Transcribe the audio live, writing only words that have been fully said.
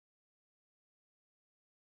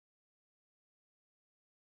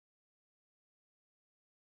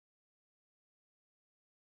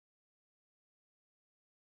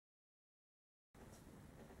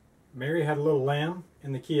Mary had a little lamb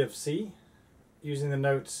in the key of C, using the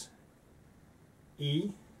notes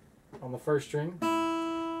E on the first string,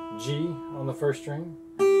 G on the first string,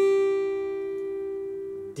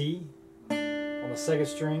 D on the second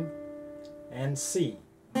string, and C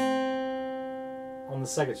on the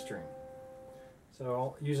second string.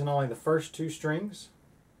 So using only the first two strings,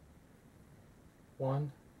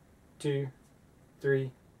 1, 2,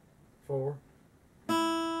 3, 4.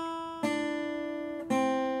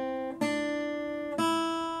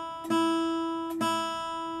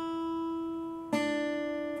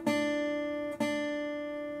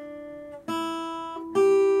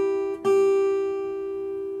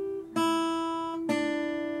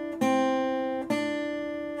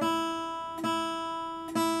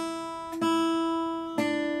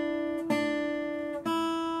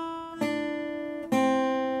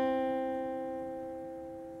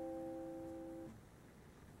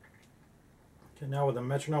 Okay, now with a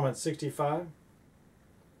metronome at 65.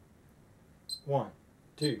 1,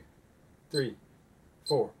 2, 3,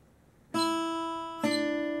 4.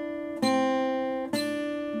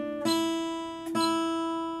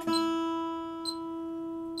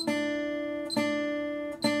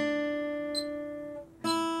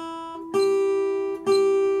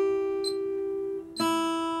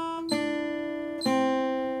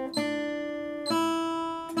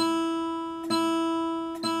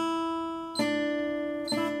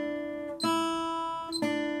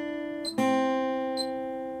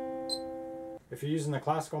 If you're using the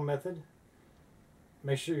classical method,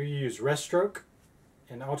 make sure you use rest stroke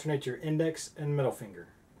and alternate your index and middle finger.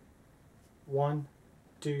 1,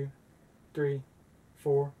 2, 3,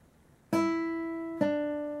 4.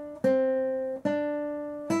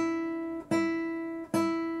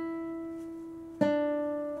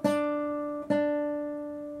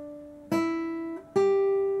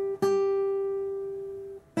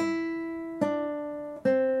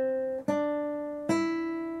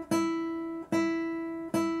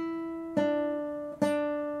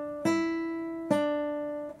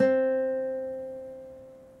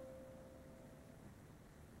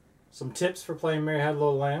 Some tips for playing Mary Had a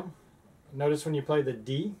Little Lamb. Notice when you play the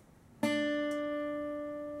D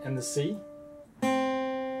and the C,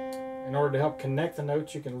 in order to help connect the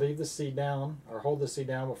notes, you can leave the C down or hold the C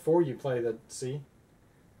down before you play the C.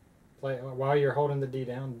 Play while you're holding the D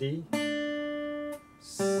down. D,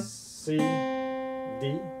 C,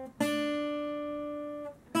 D.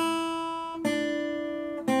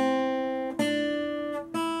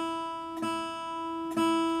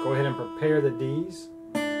 Go ahead and prepare the Ds.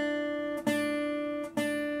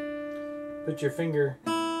 Put your finger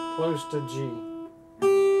close to G,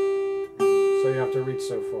 so you have to reach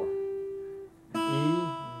so far. E,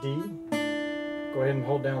 D. Go ahead and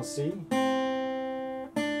hold down C.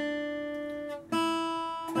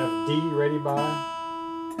 Have D ready by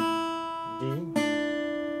D.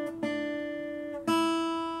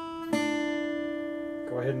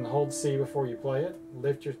 Go ahead and hold C before you play it.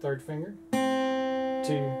 Lift your third finger. 2,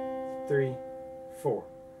 3, 4.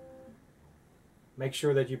 Make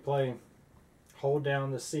sure that you play. Hold down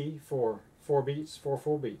the C for 4 beats, 4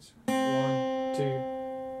 full beats. 1,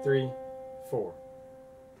 2, 3, 4.